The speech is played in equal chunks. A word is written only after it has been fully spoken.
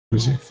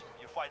Is he?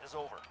 Your fight is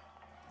over.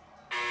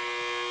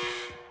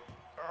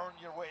 Earn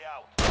your way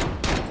out.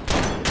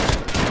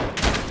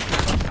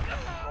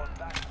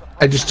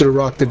 I just threw a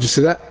rock. Did you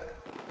see that?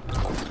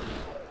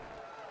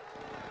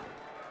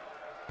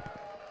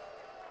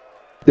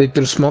 They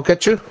threw smoke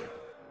at you?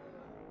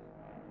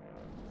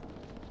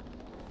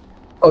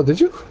 Oh, did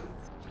you?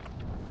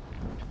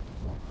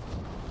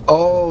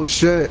 Oh,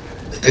 shit.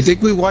 I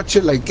think we watch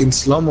it like in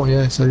slow-mo,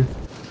 yeah, sorry.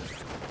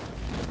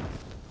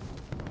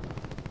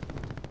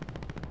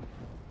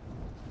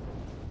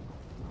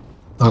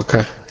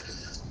 Okay.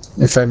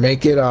 If I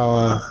make it,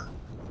 I'll,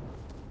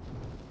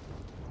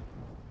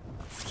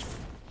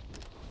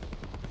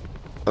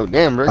 Oh,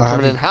 damn, Rick,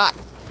 coming in hot.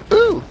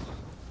 Ooh!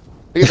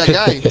 Look at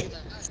that guy. Is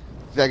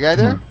that guy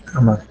there?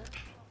 Come on.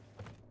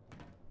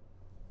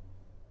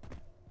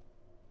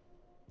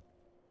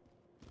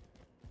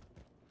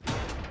 I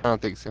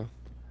don't think so.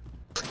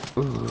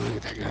 Ooh, look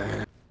at that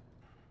guy.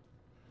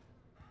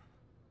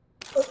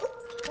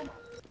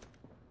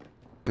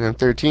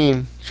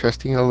 M13.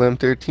 Trusting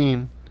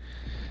LM13.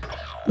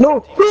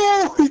 No!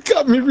 No! He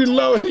got me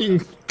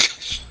reloading!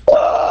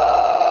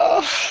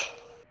 Ah,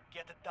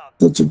 Get it done.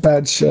 such a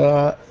bad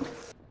shot.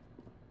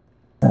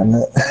 Damn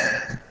it.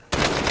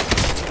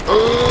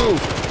 Ooh!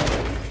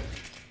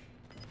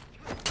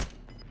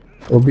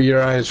 Will be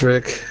your eyes,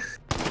 Rick.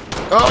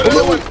 Oh,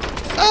 another one!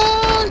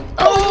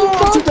 Oh, you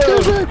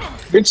monster, Rick!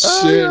 Good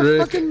shit, you're a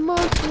Rick. fucking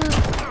monster!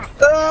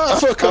 Ah,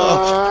 fuck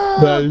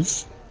off!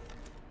 Nice.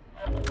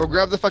 Go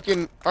grab the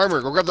fucking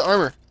armor. Go grab the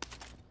armor.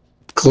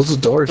 Close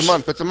the doors. Put some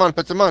on. Put some on.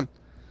 Put some on.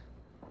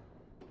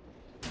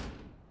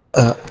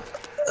 There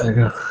you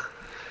go.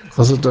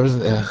 Close the doors.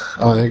 Yeah.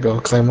 Oh, there you go.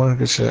 Claymore.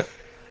 Good shit.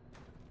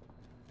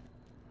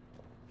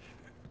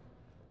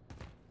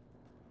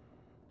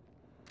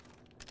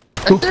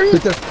 Ooh, There he right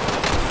is. there.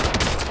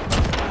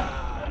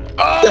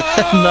 Oh!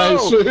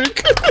 Nice,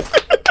 Rick.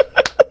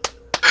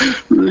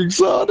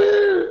 Rick's on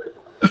it.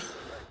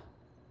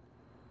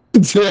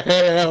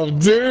 Damn,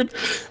 dude.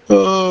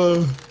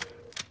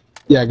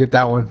 Yeah, get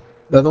that one.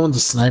 The other one's a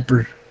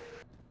sniper.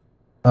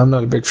 I'm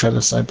not a big fan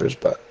of snipers,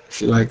 but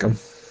if you like them.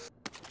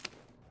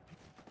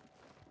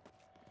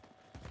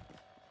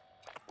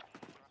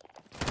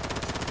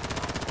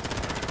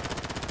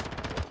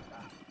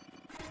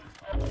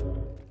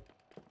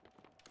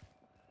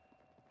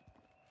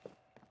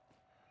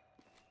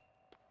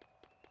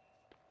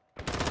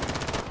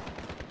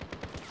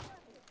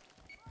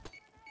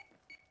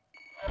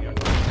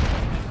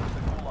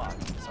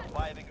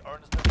 Surviving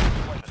earns them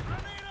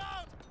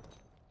employment.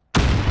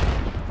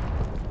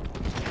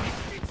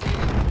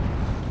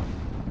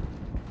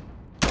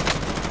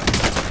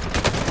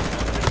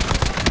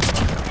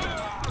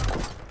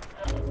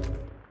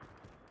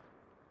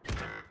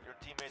 Your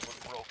teammate was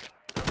broken.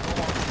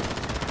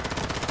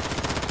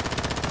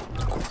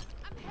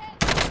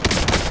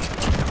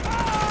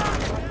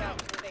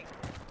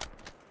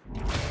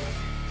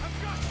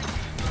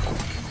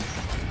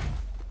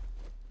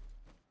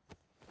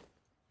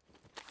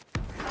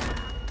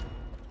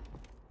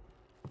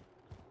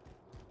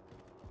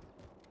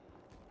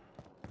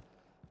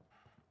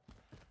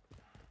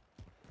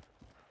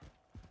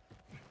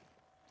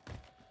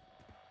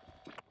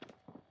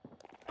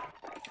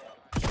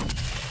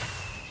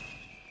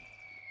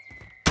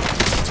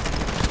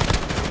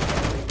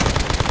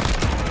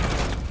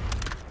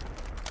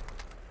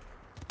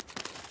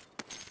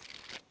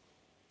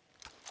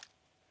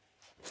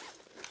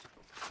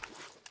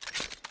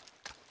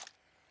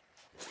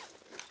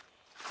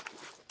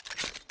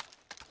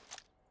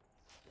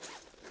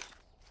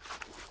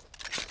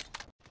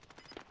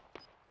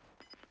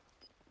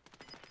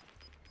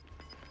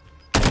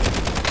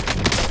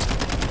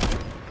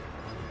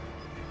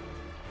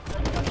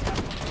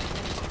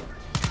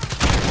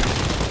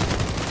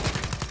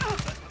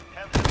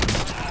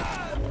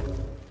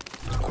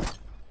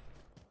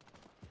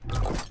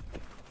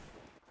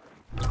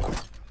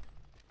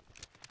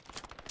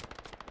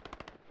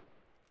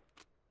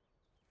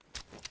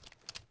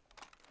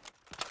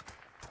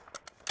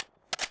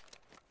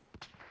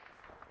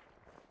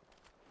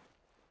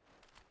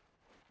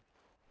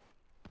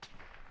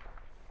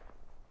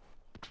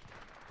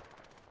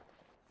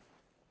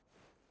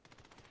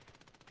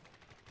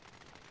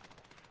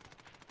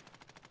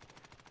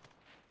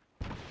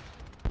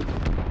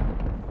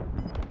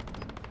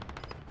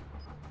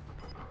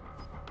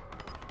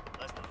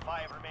 Less than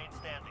 5 remain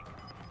standing.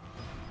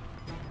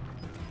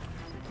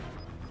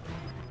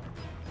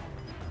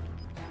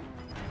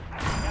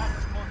 Gas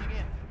is closing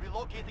in.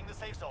 Relocating the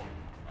safe zone.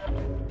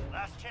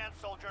 Last chance,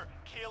 soldier.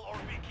 Kill or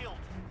be killed.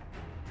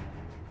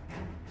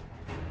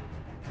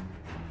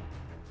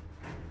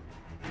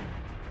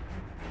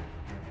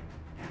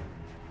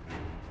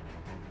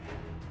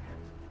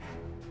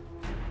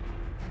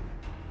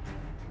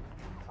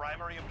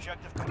 Primary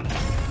objective complete.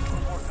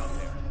 Good work out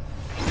there.